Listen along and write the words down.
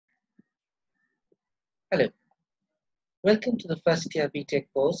Hello, welcome to the first year BTech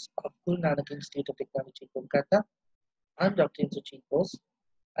course of Guru Nanak Institute of Technology, Kolkata. I'm Dr. Indrajit Bose,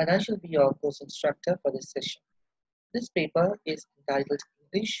 and I shall be your course instructor for this session. This paper is entitled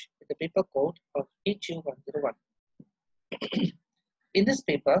English with the paper code of HU101. In this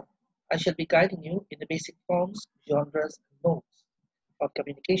paper, I shall be guiding you in the basic forms, genres, and modes of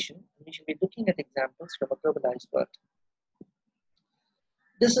communication, and we shall be looking at examples from a globalized world.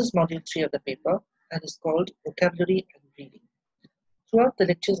 This is module 3 of the paper and is called Vocabulary and Reading. Throughout the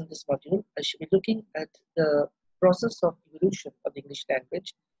lectures in this module, I shall be looking at the process of evolution of the English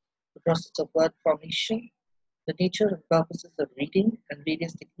language, the process of word formation, the nature and purposes of reading, and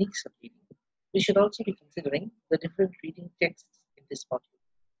various techniques of reading. We should also be considering the different reading texts in this module.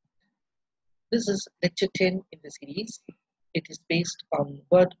 This is lecture 10 in the series. It is based on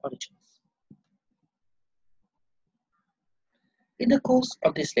word origins. In the course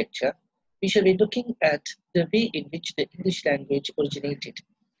of this lecture, we shall be looking at the way in which the English language originated.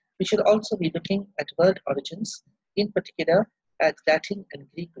 We should also be looking at word origins, in particular at Latin and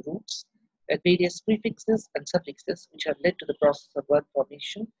Greek roots, at various prefixes and suffixes which have led to the process of word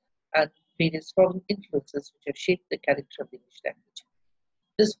formation, and various foreign influences which have shaped the character of the English language.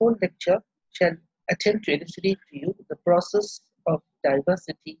 This whole lecture shall attempt to elucidate to you the process of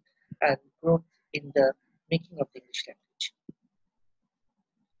diversity and growth in the making of the English language.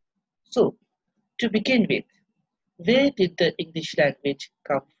 So, to begin with, where did the English language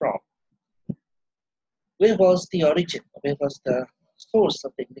come from? Where was the origin? Where was the source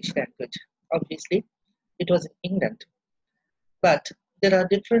of the English language? Obviously, it was in England. But there are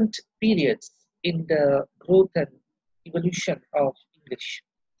different periods in the growth and evolution of English.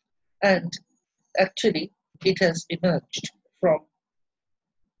 And actually, it has emerged from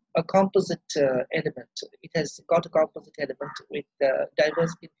a composite element. It has got a composite element with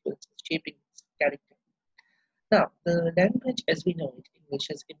diverse influences shaping its character. Now, the language as we know it, English,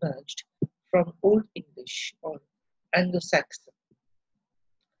 has emerged from Old English or Anglo-Saxon.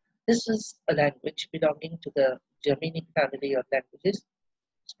 This is a language belonging to the Germanic family of languages,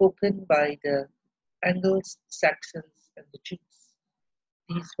 spoken by the Anglo-Saxons and the Jews.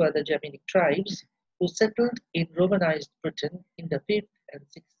 These were the Germanic tribes who settled in Romanized Britain in the 5th and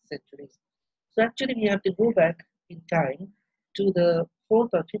 6th centuries. So actually we have to go back in time to the 4th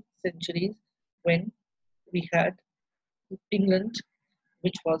or 5th centuries when we had England,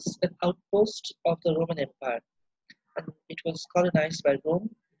 which was an outpost of the Roman Empire. And it was colonized by Rome.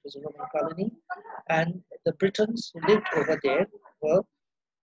 It was a Roman colony. And the Britons who lived over there were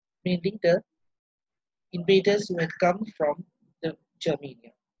mainly the invaders who had come from the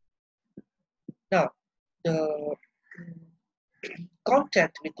Germania. Now, the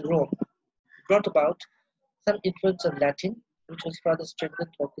contact with Rome brought about some influence of Latin, which was further strengthened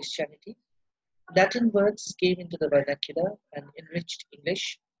by Christianity. Latin words came into the vernacular and enriched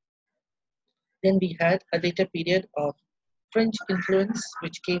English. Then we had a later period of French influence,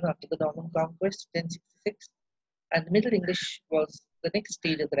 which came after the Norman Conquest, 1066, and Middle English was the next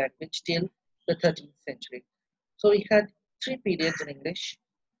stage of the language till the 13th century. So we had three periods in English.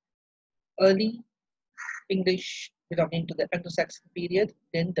 Early English belonging to the Anglo-Saxon period,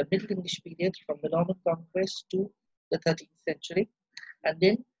 then the Middle English period from the Norman Conquest to the 13th century, and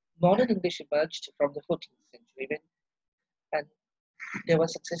then modern English emerged from the 14th century, and there were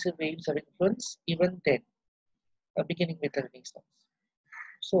successive waves of influence even then, beginning with the Renaissance.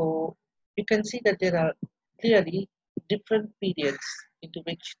 So you can see that there are clearly different periods into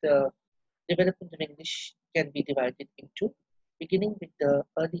which the development of English can be divided into, beginning with the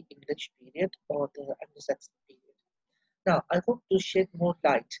early English period or the Anglo-Saxon period. Now, I hope to shed more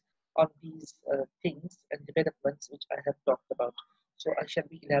light on these things and developments which I have talked about. So I shall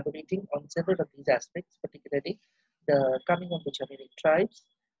be elaborating on several of these aspects, particularly the coming of the Germanic tribes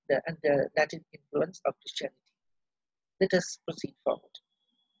and the Latin influence of Christianity. Let us proceed forward.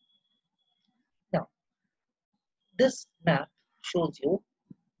 Now, this map shows you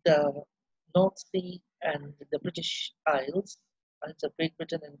the North Sea and the British Isles, Isles of Great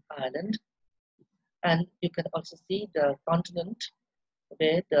Britain and Ireland, and you can also see the continent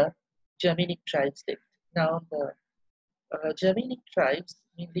where the Germanic tribes lived. Now, the Germanic tribes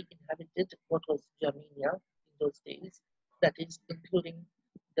mainly inhabited what was Germania in those days, that is, including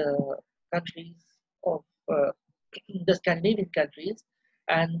the countries of the Scandinavian countries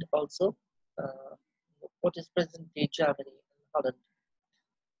and also what is present-day Germany and Holland.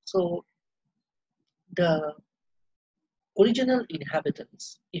 So, the original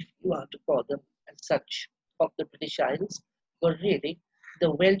inhabitants, if you are to call them as such, of the British Isles were really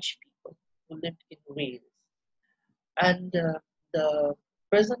the Welsh people who lived in Wales. And the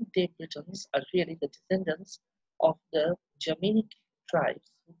present-day Britons are really the descendants of the Germanic tribes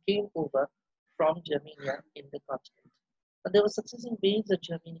who came over from Germania in the continent. And there were successive waves of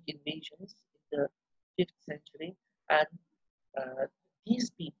Germanic invasions in the 5th century, and uh,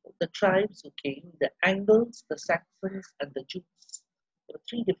 these people, the tribes who came, the Angles, the Saxons, and the Jutes, there were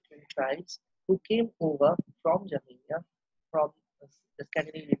three different tribes who came over from Germania, from the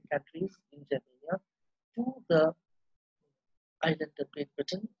Scandinavian countries in Germania, to the island of Great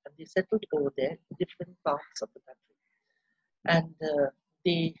Britain, and they settled over there in different parts of the country. And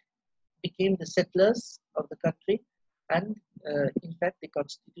they became the settlers of the country, and in fact, they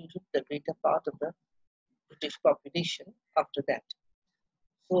constituted the greater part of the British population after that.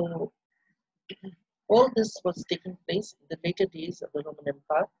 So, all this was taking place in the later days of the Roman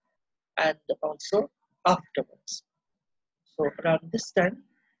Empire and also afterwards. So, around this time,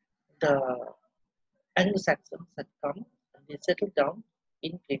 the Anglo-Saxons had come and they settled down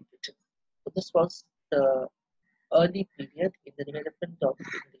in Great Britain. So, this was the early period in the development of the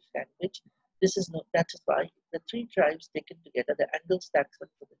English language. That is why the three tribes taken together, the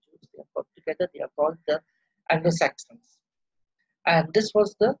Anglo-Saxons and the Jews, they are called together, they are called the Anglo-Saxons. And this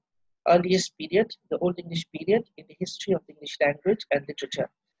was the earliest period, the Old English period in the history of the English language and literature.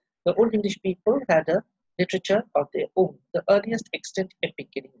 The Old English people had a literature of their own. The earliest extant epic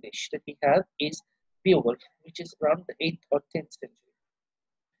in English that we have is Beowulf, which is around the 8th or 10th century.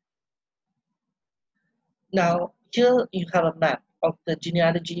 Now, here you have a map of the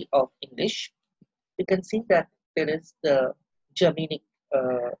genealogy of English. You can see that there is the Germanic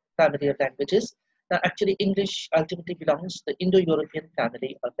family of languages. Now, actually, English ultimately belongs to the Indo-European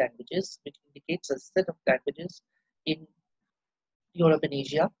family of languages, which indicates a set of languages in Europe and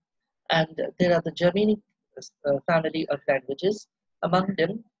Asia. And there are the Germanic family of languages. Among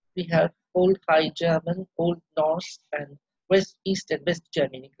them, we have Old High German, Old Norse, and East and West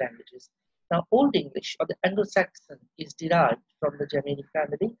Germanic languages. Now, Old English or the Anglo-Saxon is derived from the Germanic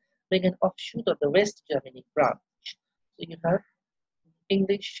family, being an offshoot of the West Germanic branch. So you have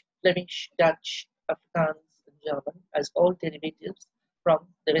English, Flemish, Dutch, Afrikaans, and German as all derivatives from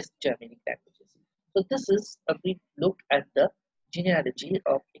the West Germanic languages. So this is a brief look at the genealogy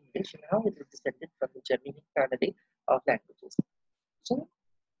of English and how it is descended from the Germanic family of languages. So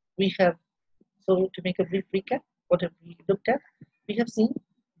we have, so to make a brief recap, what have we looked at? We have seen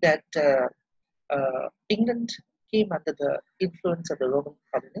that England came under the influence of the Roman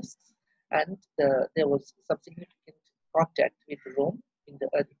colonists, and there was some significant contact with Rome in the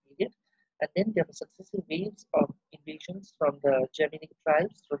early period. And then there were successive waves of invasions from the Germanic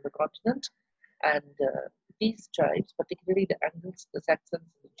tribes from the continent. And these tribes, particularly the Angles, the Saxons,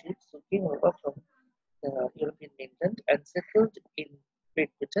 and the Jutes, who came over from the European mainland and settled in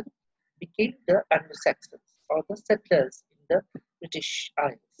Great Britain, became the Anglo-Saxons or the settlers in the British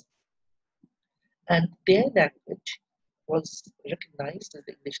Isles. And their language was recognized as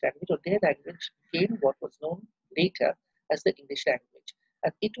the English language, or their language became what was known later as the English language.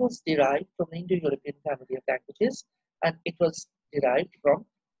 And it was derived from the Indo-European family of languages, and it was derived from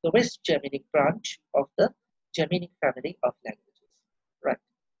the West Germanic branch of the Germanic family of languages. Right.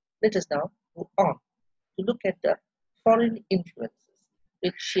 Let us now move on to look at the foreign influences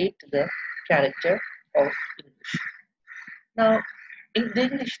which shaped the character of English. Now, the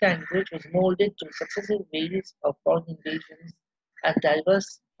English language was molded through successive waves of foreign invasions and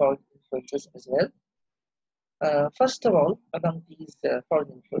diverse foreign influences as well. First of all, among these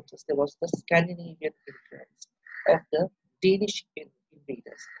foreign influences, there was the Scandinavian influence of the Danish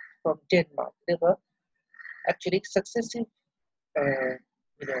invaders from Denmark. There were actually successive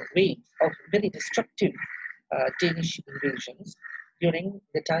waves of very destructive Danish invasions during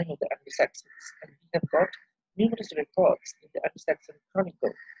the time of the Anglo-Saxons. And we have got numerous records in the Anglo-Saxon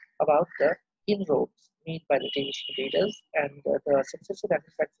Chronicle about the inroads made by the Danish invaders, and the successive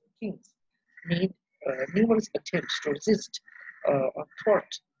Anglo-Saxon kings made numerous attempts to resist or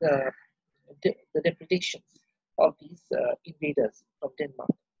thwart the depredations of these invaders from Denmark.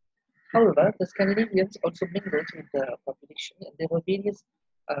 However, the Scandinavians also mingled with the population, and there were various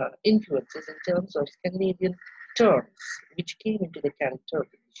influences in terms of Scandinavian terms which came into the character of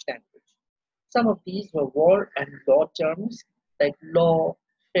the English language. Some of these were war and law terms like law,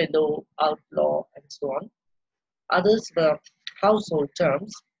 fellow, outlaw, and so on. Others were household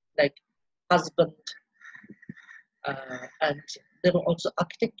terms like husband, and there were also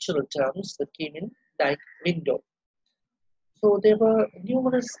architectural terms that came in like window. So there were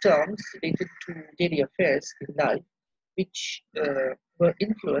numerous terms related to daily affairs in life which were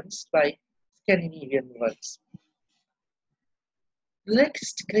influenced by Scandinavian words. The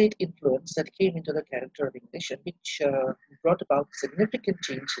next great influence that came into the character of English and which brought about significant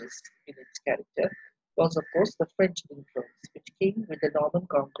changes in its character was, of course, the French influence, which came with the Norman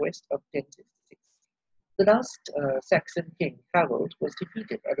conquest of 1066. The last Saxon king, Harold, was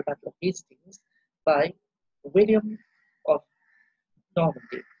defeated at the Battle of Hastings by William of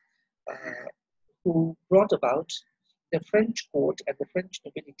Normandy, uh, who brought about the French court and the French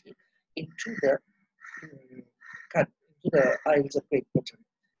nobility into the mm, into the Isles of Great Britain.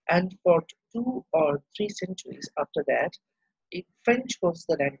 And for 2 or 3 centuries after that, French was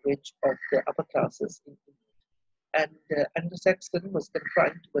the language of the upper classes in England, and Anglo-Saxon was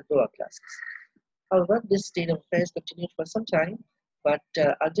confined to the lower classes. However, this state of affairs continued for some time, but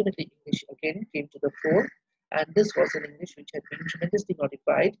ultimately English again came to the fore, and this was an English which had been tremendously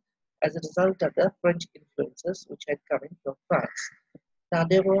modified as a result of the French influences which had come in from France. Now,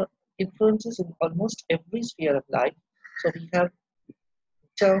 there were influences in almost every sphere of life. So we have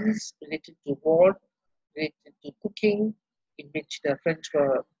terms related to war, related to cooking, in which the French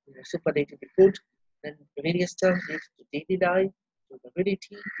were superlatively good, then various terms related to daily life, to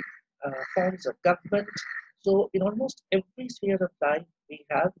mobility, forms of government. So in almost every sphere of life, we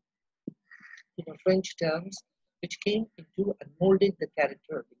have French terms which came into and molded the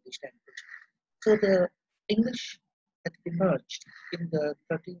character of the English language. So the English had emerged in the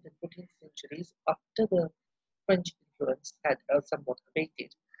 13th and 14th centuries after the French influence had somewhat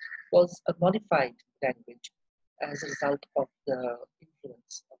abated, was a modified language as a result of the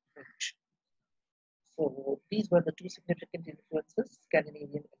influence of French. So these were the two significant influences,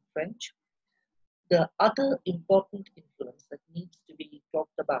 Scandinavian and French. The other important influence that needs to be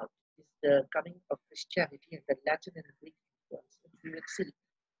talked about is the coming of Christianity and the Latin and Greek influence, which we will see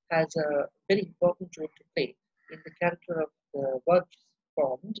has a very important role to play in the character of the words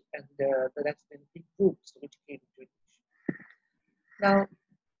formed and the Latin and Greek groups which came into English. Now,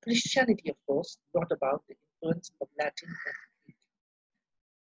 Christianity, of course, brought about the influence of Latin and Greek.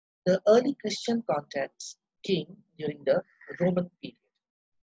 The early Christian contacts came during the Roman period.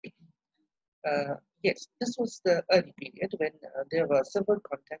 Yes, this was the early period when there were several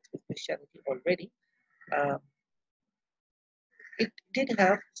contacts with Christianity already. Uh, it did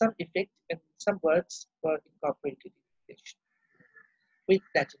have some effect, and some words were incorporated in English with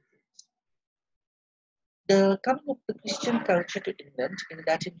Latin roots. The coming of the Christian culture to England in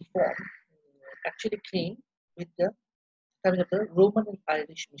Latin form actually came with the coming of the Roman and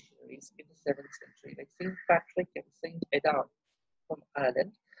Irish missionaries in the 7th century, like Saint Patrick and Saint Edward from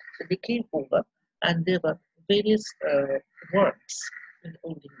Ireland. So they came over, and there were various words in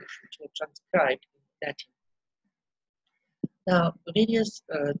Old English which were transcribed in Latin. Now, various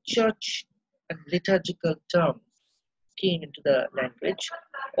church and liturgical terms came into the language,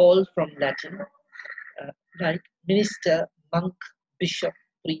 all from Latin, like minister, monk, bishop,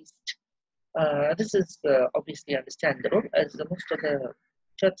 priest. This is obviously understandable as most of the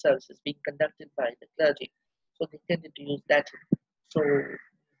church services being conducted by the clergy, so they tended to use Latin. So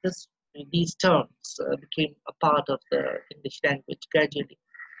this, these terms became a part of the English language gradually.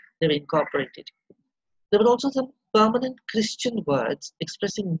 They were incorporated. There were also some permanent Christian words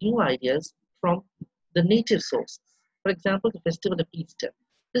expressing new ideas from the native sources. For example, the festival of Easter.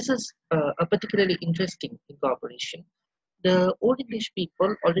 This is a particularly interesting incorporation. The Old English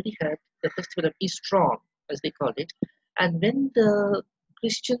people already had the festival of Easter, as they called it, and when the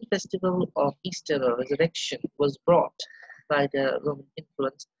Christian festival of Easter or resurrection was brought by the Roman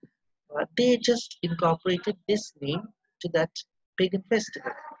influence, they just incorporated this name to that pagan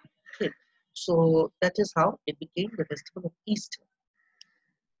festival. Okay. So that is how it became the festival of Easter.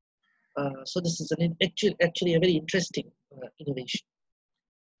 So this is actually a very interesting innovation.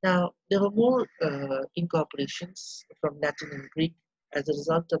 Now, there were more incorporations from Latin and Greek as a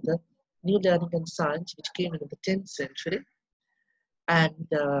result of the new learning and science which came in the 10th century and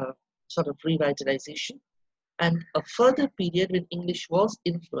sort of revitalization. And a further period when English was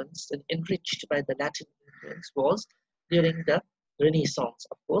influenced and enriched by the Latin influence was during the Renaissance,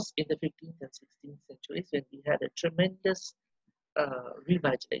 of course, in the 15th and 16th centuries, when we had a tremendous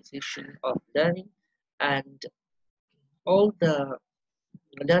revitalization of learning, and all the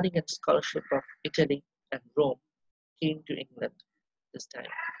learning and scholarship of Italy and Rome came to England this time.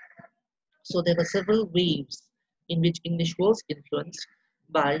 So there were several waves in which English was influenced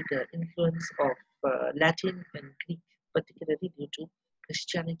by the influence of Latin and Greek, particularly due to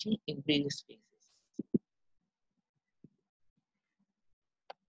Christianity in various phases.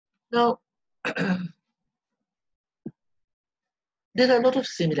 Now, there are a lot of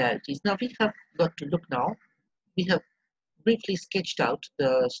similarities. Now we have got to look now. We have briefly sketched out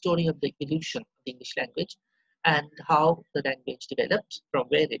the story of the evolution of the English language. and how the language developed, from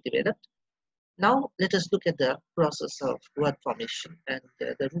where it developed. Now let us look at the process of word formation and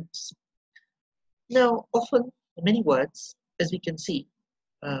the roots. Now often many words, as we can see,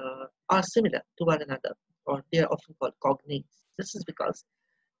 are similar to one another, or they are often called cognates. This is because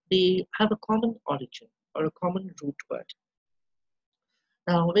they have a common origin or a common root word.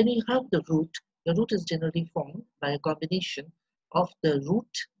 Now when you have the root is generally formed by a combination of the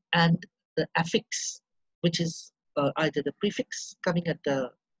root and the affix, which is either the prefix coming at the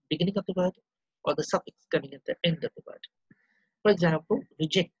beginning of the word or the suffix coming at the end of the word. For example,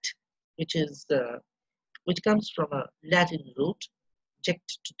 reject, which is which comes from a Latin root,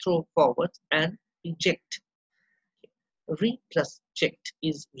 ject, to throw forward, and reject. Re plus ject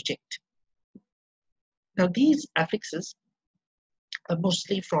is reject. Now these affixes are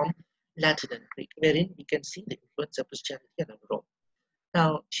mostly from Latin and Greek, wherein we can see the influence of Christianity and Rome.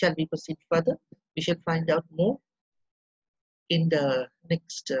 Now, shall we proceed further? We shall find out more in the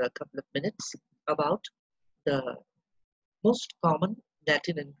next couple of minutes about the most common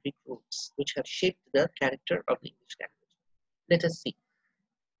Latin and Greek roots which have shaped the character of the English language. Let us see.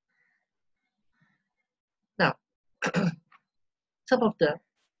 Now, some of the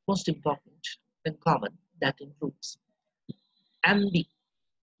most important and common Latin roots. Ambi.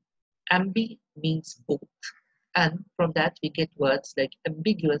 Ambi means both. And from that we get words like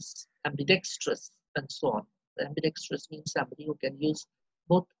ambiguous, ambidextrous, and so on. The ambidextrous means somebody who can use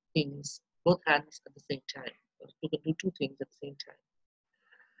both things, both hands at the same time. You can do two things at the same time.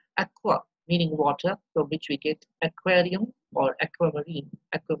 Aqua, meaning water, from which we get aquarium or aquamarine.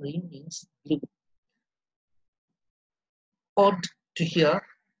 Aquamarine means blue. Odd to hear,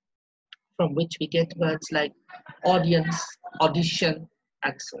 from which we get words like audience, audition,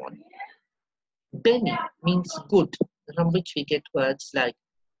 and so on. Bene means good, from which we get words like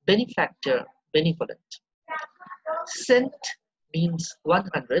benefactor, benevolent. Cent means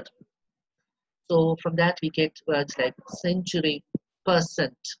 100. So from that we get words like century,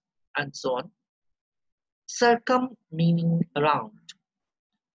 percent, and so on. Circum meaning around.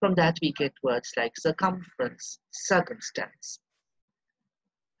 From that we get words like circumference, circumstance.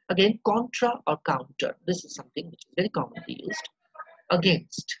 Again, contra or counter. This is something which is very commonly used.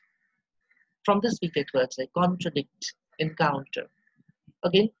 Against. From this we get words like contradict, encounter.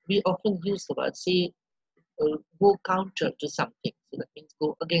 Again, we often use the word, say, go counter to something. So that means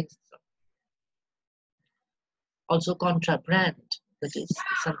go against something. Also contrabrand, that is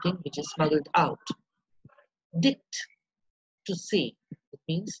something which is smuggled out. Dict, to say. It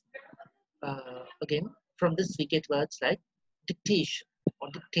means, again, from this we get words like dictation or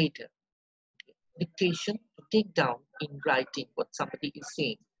dictator. Dictation, to take down in writing what somebody is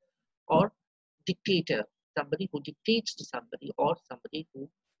saying. Or dictator, somebody who dictates to somebody, or somebody who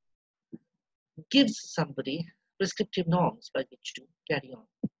gives somebody prescriptive norms by which to carry on.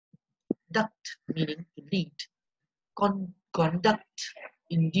 Duct, meaning to lead. Conduct,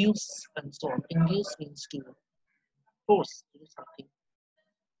 induce, and so on. Induce means to force to do something.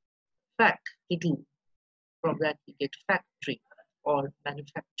 Fact, to do. From that we get factory or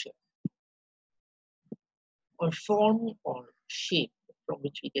manufacture. Or form or shape, from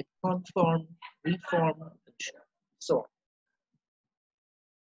which we get conform, reform, and so on.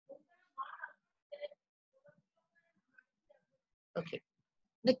 Okay.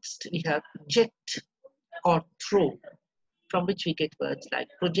 Next we have jet or throw, from which we get words like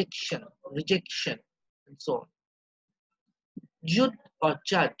projection, rejection, and so on. Jud or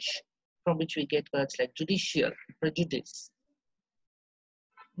judge, from which we get words like judicial, prejudice.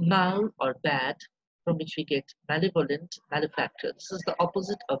 Mal or bad, from which we get malevolent, malefactor. This is the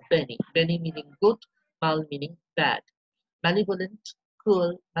opposite of bene. Bene meaning good, mal meaning bad. Malevolent,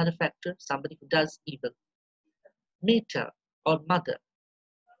 cruel, malefactor, somebody who does evil. Mater or mother,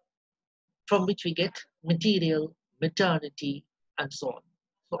 from which we get material, maternity, and so on.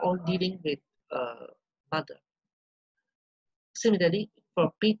 So all dealing with mother. Similarly,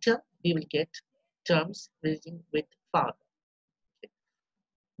 for Peter, we will get terms dealing with father. Okay.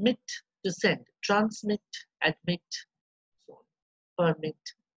 Mit, to send, transmit, admit, so on. Permit.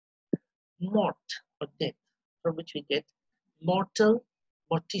 Mort or death, from which we get mortal,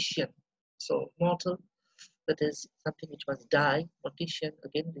 mortician. So mortal, that is something which must die. Mortician,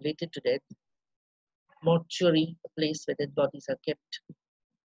 again related to death. Mortuary, a place where dead bodies are kept.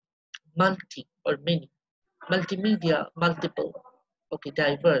 Multi or many. Multimedia, multiple. Okay,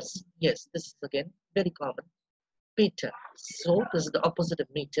 diverse. Yes, this is again very common. Pater. So this is the opposite of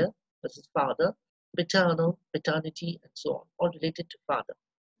meter. This is father. Paternal, paternity, and so on. All related to father.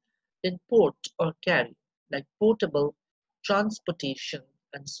 Then port or carry, like portable, transportation,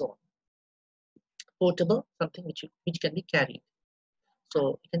 and so on. Portable, something which can be carried.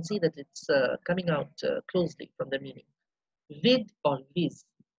 So you can see that it's coming out closely from the meaning. Vid or viz,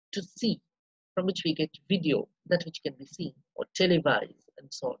 to see, from which we get video, that which can be seen, or televise, and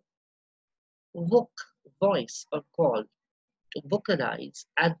so on. Voc, voice or call, to vocalize,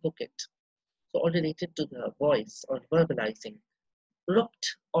 advocate, so all related to the voice or verbalizing.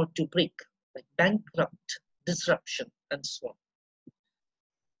 Rupt or to break, like bankrupt, disruption, and so on.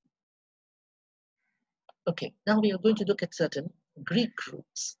 Okay, now we are going to look at certain Greek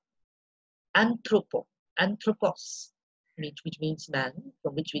roots. Anthropo, anthropos, which means man,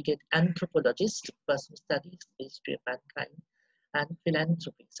 from which we get anthropologist, person who studies the history of mankind, and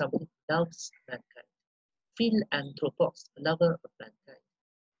philanthropy, somebody who loves mankind. Philanthropos, a lover of mankind.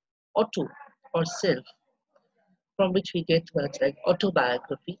 Auto or self, from which we get words like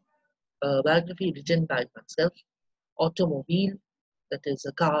autobiography, a biography written by oneself. Automobile, that is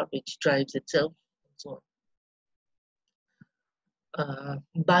a car which drives itself, and so on.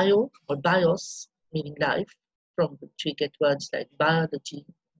 Bio or bios, meaning life, from which we get words like biology,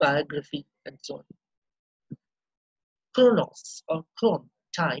 biography, and so on. Chronos or chron,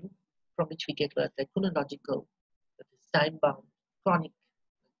 time, from which we get words like chronological, that is time bound, chronic,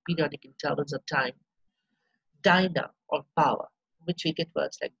 periodic intervals of time. Dyna or power, from which we get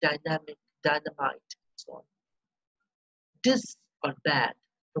words like dynamic, dynamite, and so on. Dis or bad,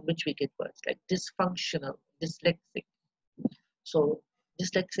 from which we get words like dysfunctional, dyslexic. So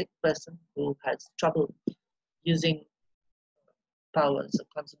dyslexic person who has trouble using powers of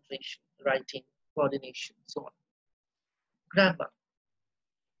concentration, writing, coordination, so on. Grammar,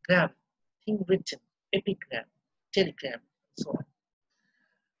 gram, thing written, epigram, telegram, and so on.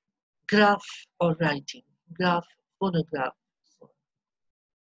 Graph or writing, graph, phonograph, so on.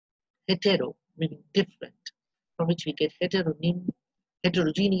 Hetero, meaning different, from which we get heteronym,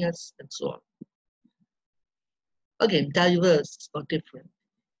 heterogeneous, and so on. Again, diverse or different.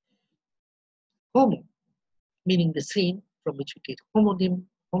 Homo, meaning the same, from which we get homonym,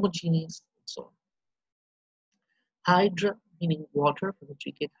 homogeneous, and so on. Hydra, meaning water, from which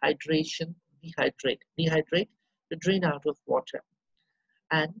we get hydration, dehydrate. Dehydrate, to drain out of water.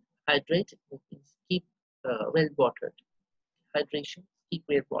 And hydrate, means keep well watered. Hydration, keep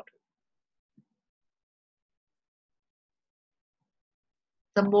well watered.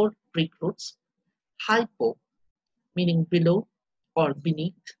 Some more Greek roots. Hypo, meaning below or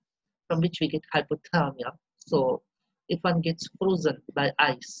beneath, from which we get hypothermia. So if one gets frozen by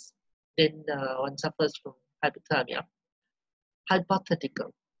ice, then one suffers from hypothermia.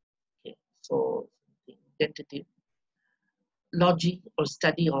 Hypothetical, okay, so something tentative. Logy or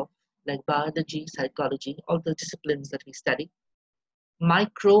study of, like biology, psychology, all the disciplines that we study.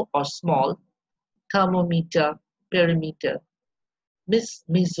 Micro or small, thermometer, perimeter.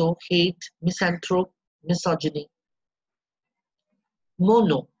 Miso, hate, misanthrope, misogyny.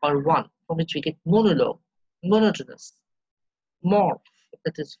 Mono or one, from which we get monologue, monotonous. Morph,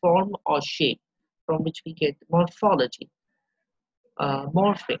 that is form or shape, from which we get morphology,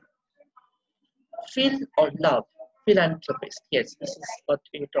 morphing. Phil or love, philanthropist. Yes, this is what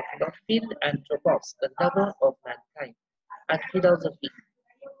we are talking about. Philanthropos, the lover of mankind. And philosophy.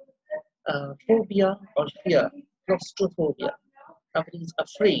 Phobia or fear, claustrophobia. Somebody is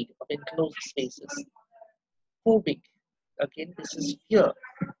afraid of enclosed spaces. Phobic, again, this is fear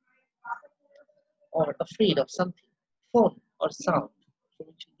or afraid of something. Phone or sound, from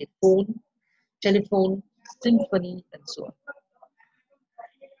which we get phone, telephone, symphony, and so on.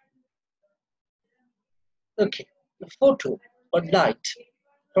 Okay, photo or light,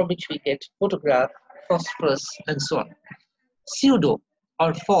 from which we get photograph, phosphorus, and so on. Pseudo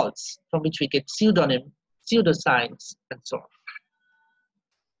or false, from which we get pseudonym, pseudoscience, and so on.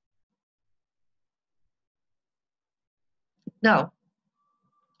 Now,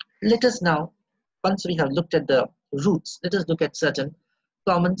 let us now, once we have looked at the roots, let us look at certain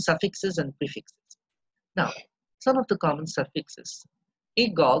common suffixes and prefixes. Now, some of the common suffixes.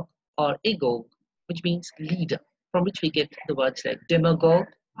 Agog or agog, which means leader, from which we get the words like demagogue,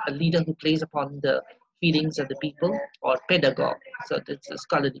 a leader who plays upon the feelings of the people, or pedagogue, so it's a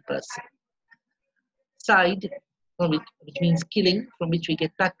scholarly person. Side, which means killing, from which we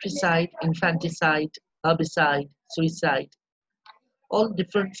get patricide, infanticide, herbicide, suicide, all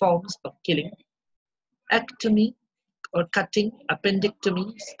different forms of killing. Ectomy or cutting,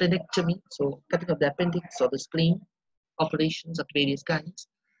 appendectomy, splenectomy, so cutting of the appendix or the spleen, operations of various kinds.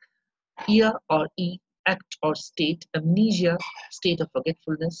 Ear or act or state, amnesia, state of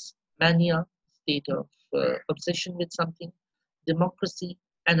forgetfulness, mania, state of obsession with something, democracy,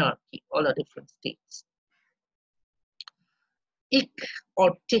 anarchy, all are different states. ick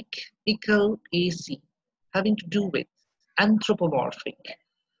or tick, ico, ac, having to do with anthropomorphic,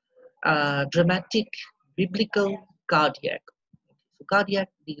 dramatic, biblical, cardiac. So cardiac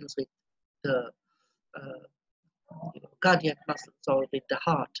deals with the cardiac muscles or with the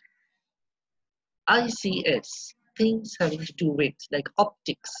heart. ICS, things having to do with like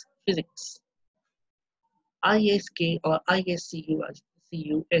optics, physics. ISK or ISCUS,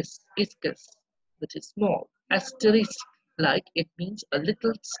 iscus, which is small. Asterisk, like it means a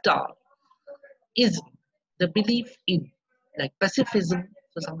little star. Ism, the belief in, like pacifism,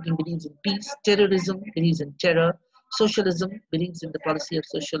 so something believes in peace. Terrorism believes in terror. Socialism believes in the policy of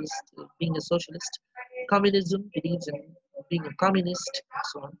socialist, being a socialist. Communism believes in being a communist, and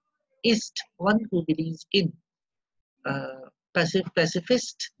so on. Ist, one who believes in,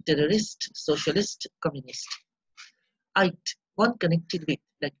 pacifist, terrorist, socialist, communist. Ite, one connected with,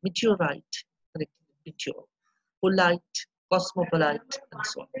 like meteorite, connected with meteor. Polite, cosmopolite, and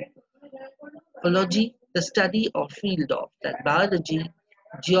so on. Ology, the study or field of, like biology,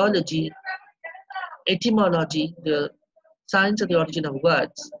 geology, etymology, the science of the origin of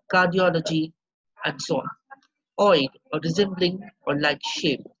words, cardiology, and so on. Oid, or resembling or like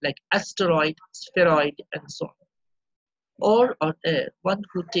shape, like asteroid, spheroid, and so on. Or air, one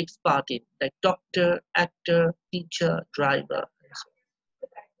who takes part in, like doctor, actor, teacher, driver, and so on.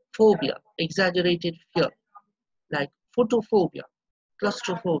 Phobia, exaggerated fear, like photophobia,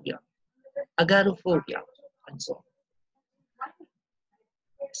 claustrophobia, agoraphobia, and so on.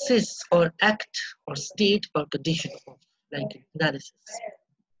 Cis, or act or state or condition of, like analysis.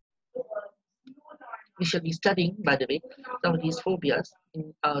 We shall be studying, by the way, some of these phobias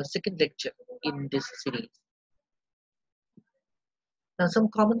in our second lecture in this series. Now, some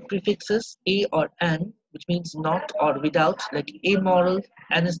common prefixes, a or an, which means not or without, like amoral,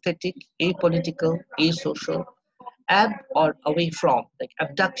 anesthetic, apolitical, asocial. Ab, or away from, like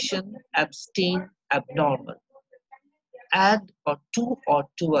abduction, abstain, abnormal. Ad, or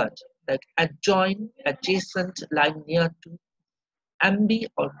toward, like adjoin, adjacent, lying near to. Ambi,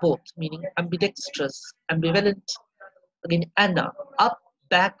 or both, meaning ambidextrous, ambivalent. Again, ana, up,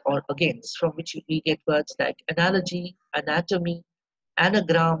 back, or against, from which we get words like analogy, anatomy,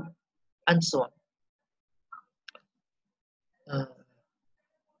 anagram, and so on. Uh,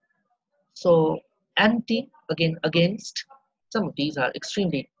 so, anti, again, against. Some of these are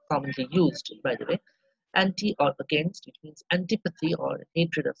extremely commonly used, by the way. Anti or against, which means antipathy or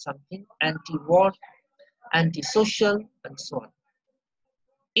hatred of something. Anti-war, anti-social, and so on.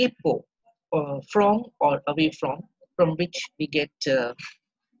 Apo, from or away from which we get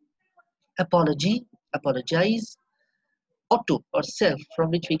apology, apologize. Auto, or self,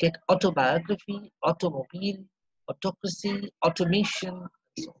 from which we get autobiography, automobile, autocracy, automation, and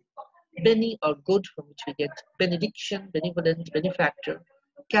so on. Beni, or good, from which we get benediction, benevolent, benefactor.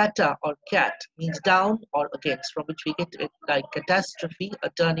 Kata, or cat, means down or against, from which we get like catastrophe, a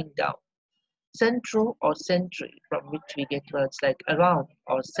turning down. Centro, or century, from which we get words like around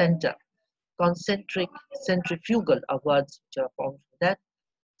or center. Concentric, centrifugal are words which are formed from that.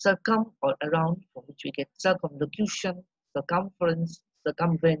 Circum, or around, from which we get circumlocution, circumference,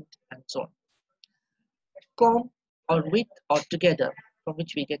 circumvent, and so on. Com, or with or together, from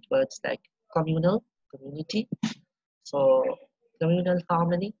which we get words like communal, community. So communal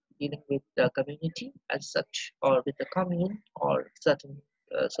harmony, dealing with the community as such, or with the commune or certain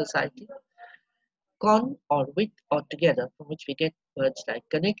society. Con, or with or together, from which we get words like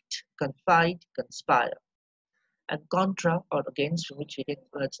connect, confide, conspire. And contra, or against, from which we get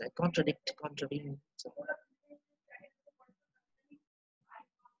words like contradict, contravene. So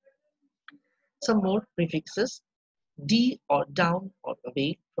some more prefixes. D, or down or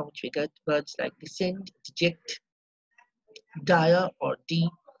away, from which we get words like descend, deject, dire or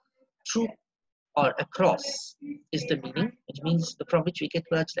deep, through or across is the meaning, which means from which we get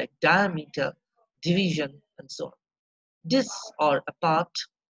words like diameter, division, and so on. Dis, or apart,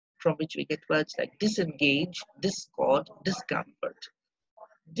 from which we get words like disengage, discord, discomfort.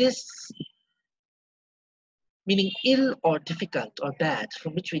 This, meaning ill or difficult or bad,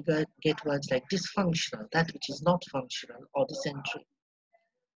 from which we get words like dysfunctional, that which is not functional, or dysentery.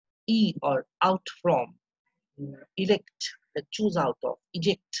 E, or out from, elect, choose out of,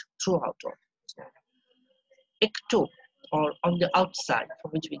 eject, throw out of. So, ecto, or on the outside,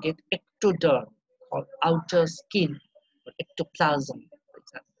 from which we get ectoderm, or outer skin, or ectoplasm, for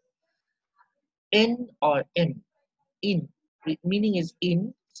example. N, or n, in, meaning is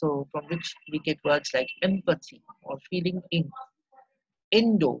in, so from which we get words like empathy or feeling in.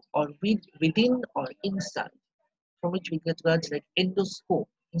 Endo, or within or inside, from which we get words like endoscope,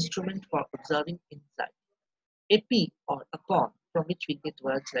 instrument for observing inside. Epi, or upon, from which we get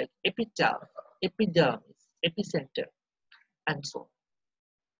words like epitaph, epidermis, epicenter, and so on.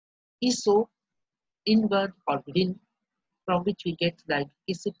 Eso, inward or within, from which we get like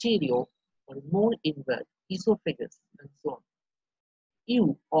esoterio or more inward, esophagus, and so on.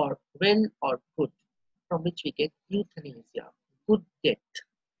 Eu or well or good, from which we get euthanasia, good death.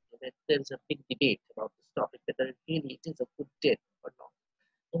 There is a big debate about this topic whether it is a good death or not.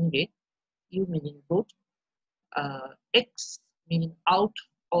 Anyway, eu meaning good, ex meaning out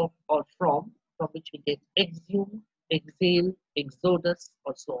of or from which we get exhume, exhale, exodus,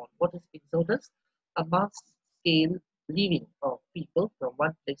 or so on. What is exodus? A mass scale leaving of people from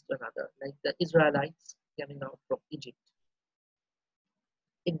one place to another, like the Israelites coming out from Egypt.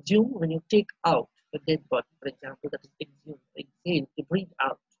 Exhume, when you take out a dead body, for example, that is exhume, exhale, to breathe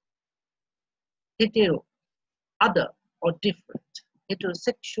out. Hetero, other or different.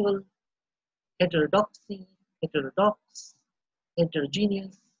 Heterosexual, heterodoxy, heterodox,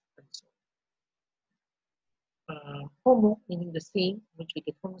 heterogeneous, and so on. Homo, meaning the same, which we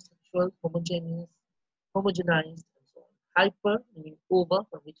get homosexual, homogeneous, homogenized, and so on. Hyper, meaning over,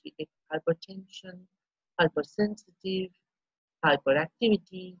 from which we get hypertension, hypersensitive,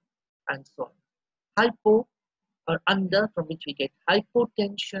 hyperactivity, and so on. Hypo, or under, from which we get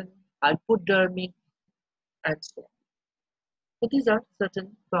hypotension, hypodermic, and so on. So these are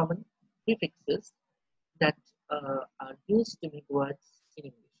certain common prefixes that are used to make words in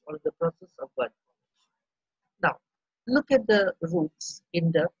English or in the process of word formation. Now, look at the roots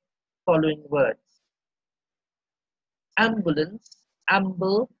in the following words. Ambulance,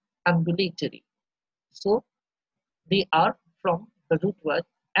 amble, ambulatory. So they are from the root word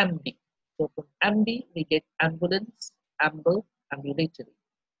ambi. So from ambi we get ambulance, amble, ambulatory.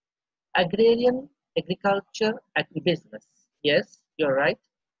 Agrarian, agriculture, agribusiness. Yes, you're right.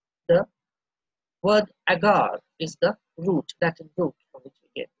 The word agar is the root, Latin root from which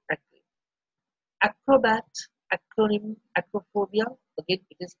we get agri. Acrobat, acronym, acrophobia. Again,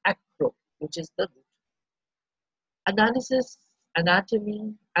 it is acro, which is the root. Analysis,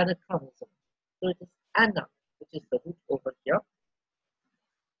 anatomy, anachronism. So it is ana, which is the root over here.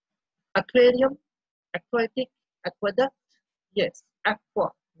 Aquarium, aquatic, aqueduct. Yes, aqua,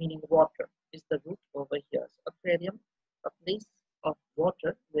 meaning water, is the root over here. So aquarium, a place of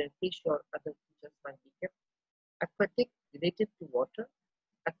water where fish or other creatures might be kept. Aquatic, related to water.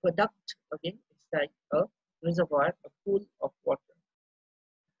 Aqueduct, again, it's like a reservoir, a pool of water.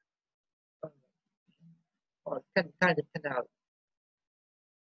 Or kind of canal.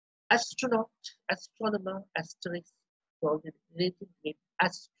 Astronaut, astronomer, asterisk, so related with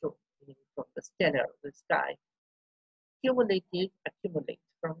astro, meaning from the stellar, the sky. Cumulative, accumulate,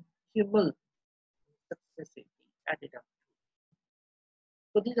 from cumul, successively, added up.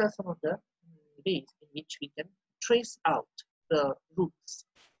 So these are some of the ways in which we can trace out the roots.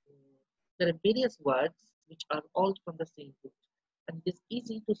 There are various words which are all from the same root, and it is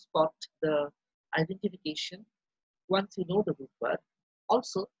easy to spot the identification once you know the root word.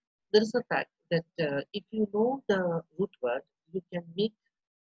 Also, there is a fact that if you know the root word, you can make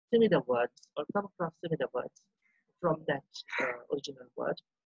similar words or come across similar words from that original word.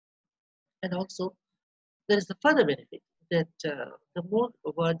 And also, there is a further benefit that the more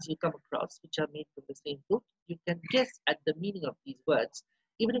words you come across which are made from the same root, you can guess at the meaning of these words,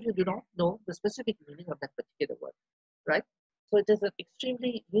 even if you do not know the specific meaning of that particular word, right? So it is an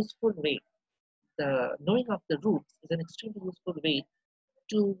extremely useful way. The knowing of the roots is an extremely useful way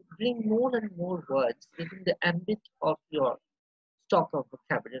to bring more and more words within the ambit of your stock of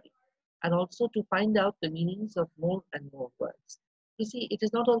vocabulary, and also to find out the meanings of more and more words. You see, it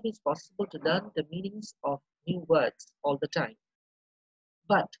is not always possible to learn the meanings of new words all the time,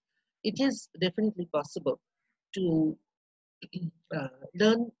 but it is definitely possible to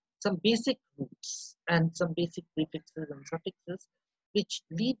learn some basic roots and some basic prefixes and suffixes which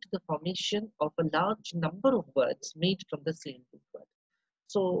lead to the formation of a large number of words made from the same root word.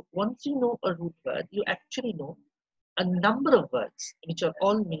 So once you know a root word, you actually know a number of words which are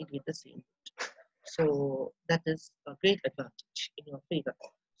all made with the same root. So that is a great advantage in your favor.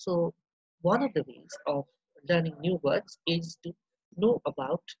 So one of the ways of learning new words is to know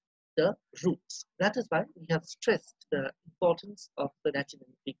about the roots. That is why we have stressed the importance of the Latin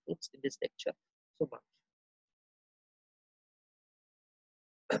and Greek roots in this lecture so much.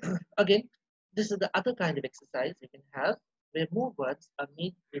 Again, this is the other kind of exercise you can have where more words are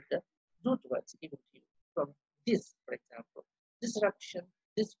made with the root words given to you. From this, for example, disruption,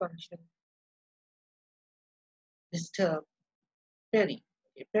 dysfunction, disturb, peri,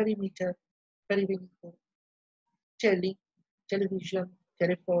 okay, perimeter, periwinkle, television,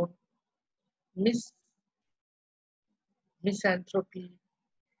 telephone, miss, misanthropy,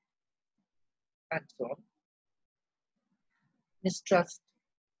 and so on, mistrust,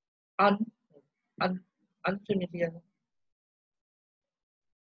 un, un, unfamiliar,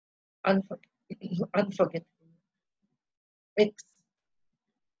 unforgettable, ex,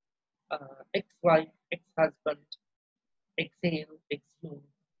 ex-wife, ex-husband, exhale, exhume,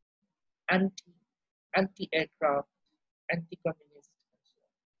 anti, anti-aircraft, anti-communist, and so on.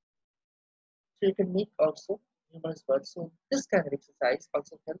 So you can make also numerous words. So this kind of exercise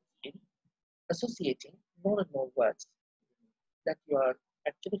also helps in associating more and more words that you are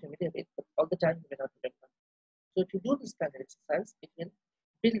actually familiar with, but all the time you may not remember. So if you do this kind of exercise, it will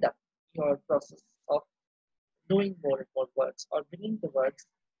build up your process of knowing more and more words or bringing the words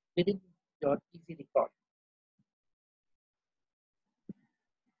within your easy recall.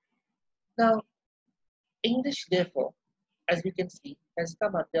 Now, English, therefore, as we can see, has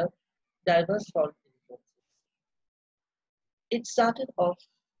come under diverse foreign influences. It started off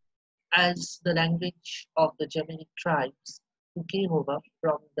as the language of the Germanic tribes who came over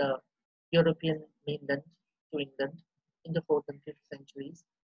from the European mainland to England in the 4th and 5th centuries,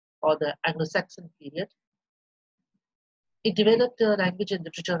 or the Anglo-Saxon period. It developed a language and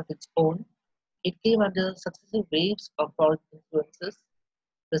literature of its own. It came under successive waves of foreign influences.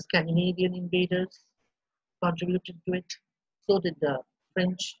 The Scandinavian invaders contributed to it. So did the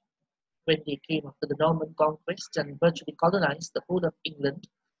French when they came after the Norman conquest and virtually colonized the whole of England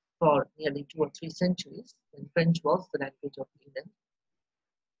for nearly 2 or 3 centuries, when French was the language of England.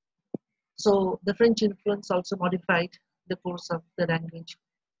 So the French influence also modified the course of the language.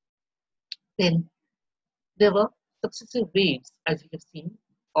 Then there were successive waves, as we have seen,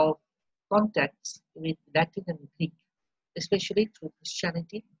 of contacts with Latin and Greek, especially through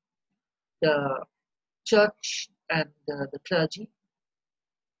Christianity, the church and the clergy,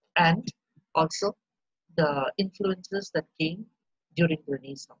 and also the influences that came during the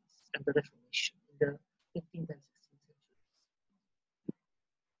Renaissance and the Reformation in the 15th and 16th centuries.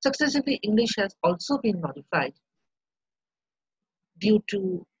 Successively, English has also been modified due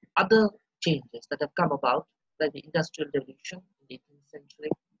to other changes that have come about, like the Industrial Revolution in the 18th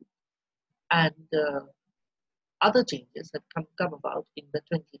century, and other changes that come about in the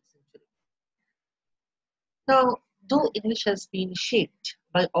 20th century. Now, though English has been shaped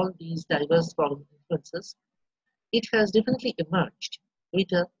by all these diverse foreign influences, it has definitely emerged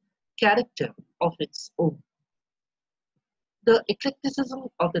with a character of its own. The eclecticism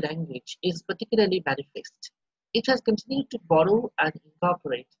of the language is particularly manifest. It has continued to borrow and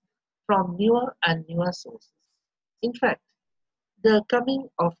incorporate from newer and newer sources. In fact, the coming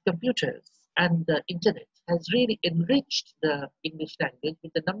of computers and the internet has really enriched the English language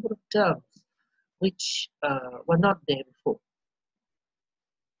with a number of terms which were not there before.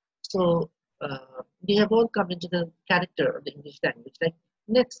 So they have all come into the character of the English language, like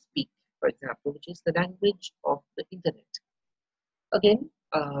NetSpeak, for example, which is the language of the internet. Again,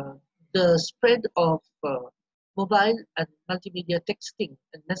 the spread of mobile and multimedia texting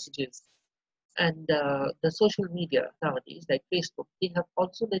and messages and the social media nowadays, like Facebook, they have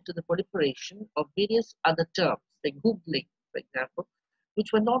also led to the proliferation of various other terms, like Googling, for example,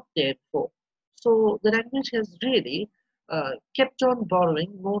 which were not there before. So the language has really kept on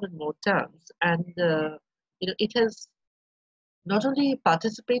borrowing more and more terms, and it has not only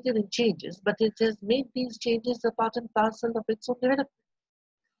participated in changes, but it has made these changes a part and parcel of its own development.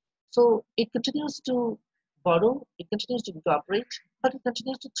 So it continues to borrow, it continues to incorporate, but it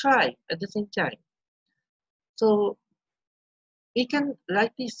continues to thrive at the same time. So we can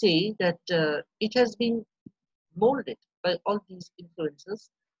rightly say that it has been molded by all these influences,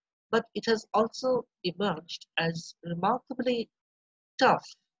 but it has also emerged as remarkably tough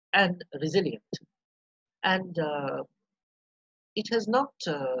and resilient. And it has not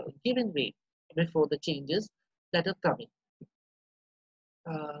given way before the changes that are coming.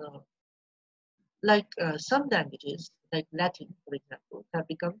 Like some languages, like Latin, for example, have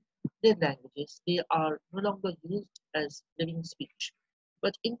become dead languages. They are no longer used as living speech.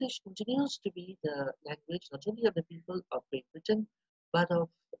 But English continues to be the language not only of the people of Great Britain, but of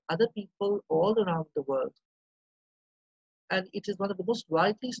other people all around the world. And it is one of the most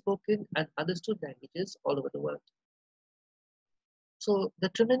widely spoken and understood languages all over the world. So the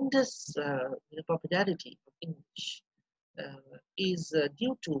tremendous popularity of English is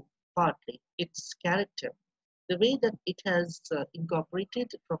due to partly its character, the way that it has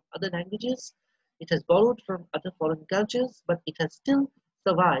incorporated from other languages, it has borrowed from other foreign cultures, but it has still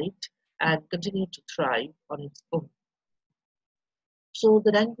survived and continued to thrive on its own. So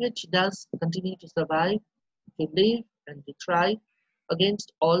the language does continue to survive, to live, and to thrive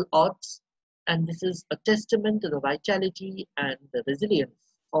against all odds, and this is a testament to the vitality and the resilience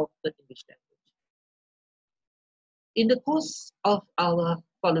of the English language. In the course of our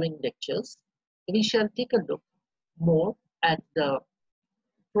following lectures, we shall take a look more at the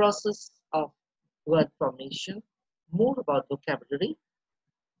process of word formation, more about vocabulary,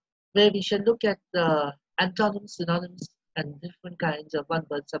 where we shall look at the antonyms, synonyms, and different kinds of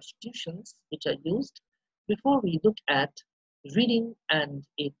one-word substitutions which are used before we look at reading and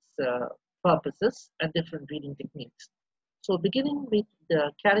its purposes and different reading techniques. So beginning with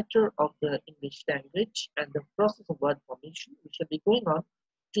the character of the English language and the process of word formation, we shall be going on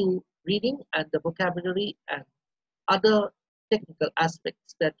to reading and the vocabulary and other technical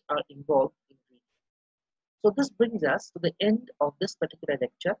aspects that are involved in reading. So this brings us to the end of this particular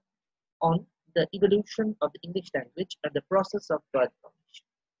lecture on the evolution of the English language and the process of word formation.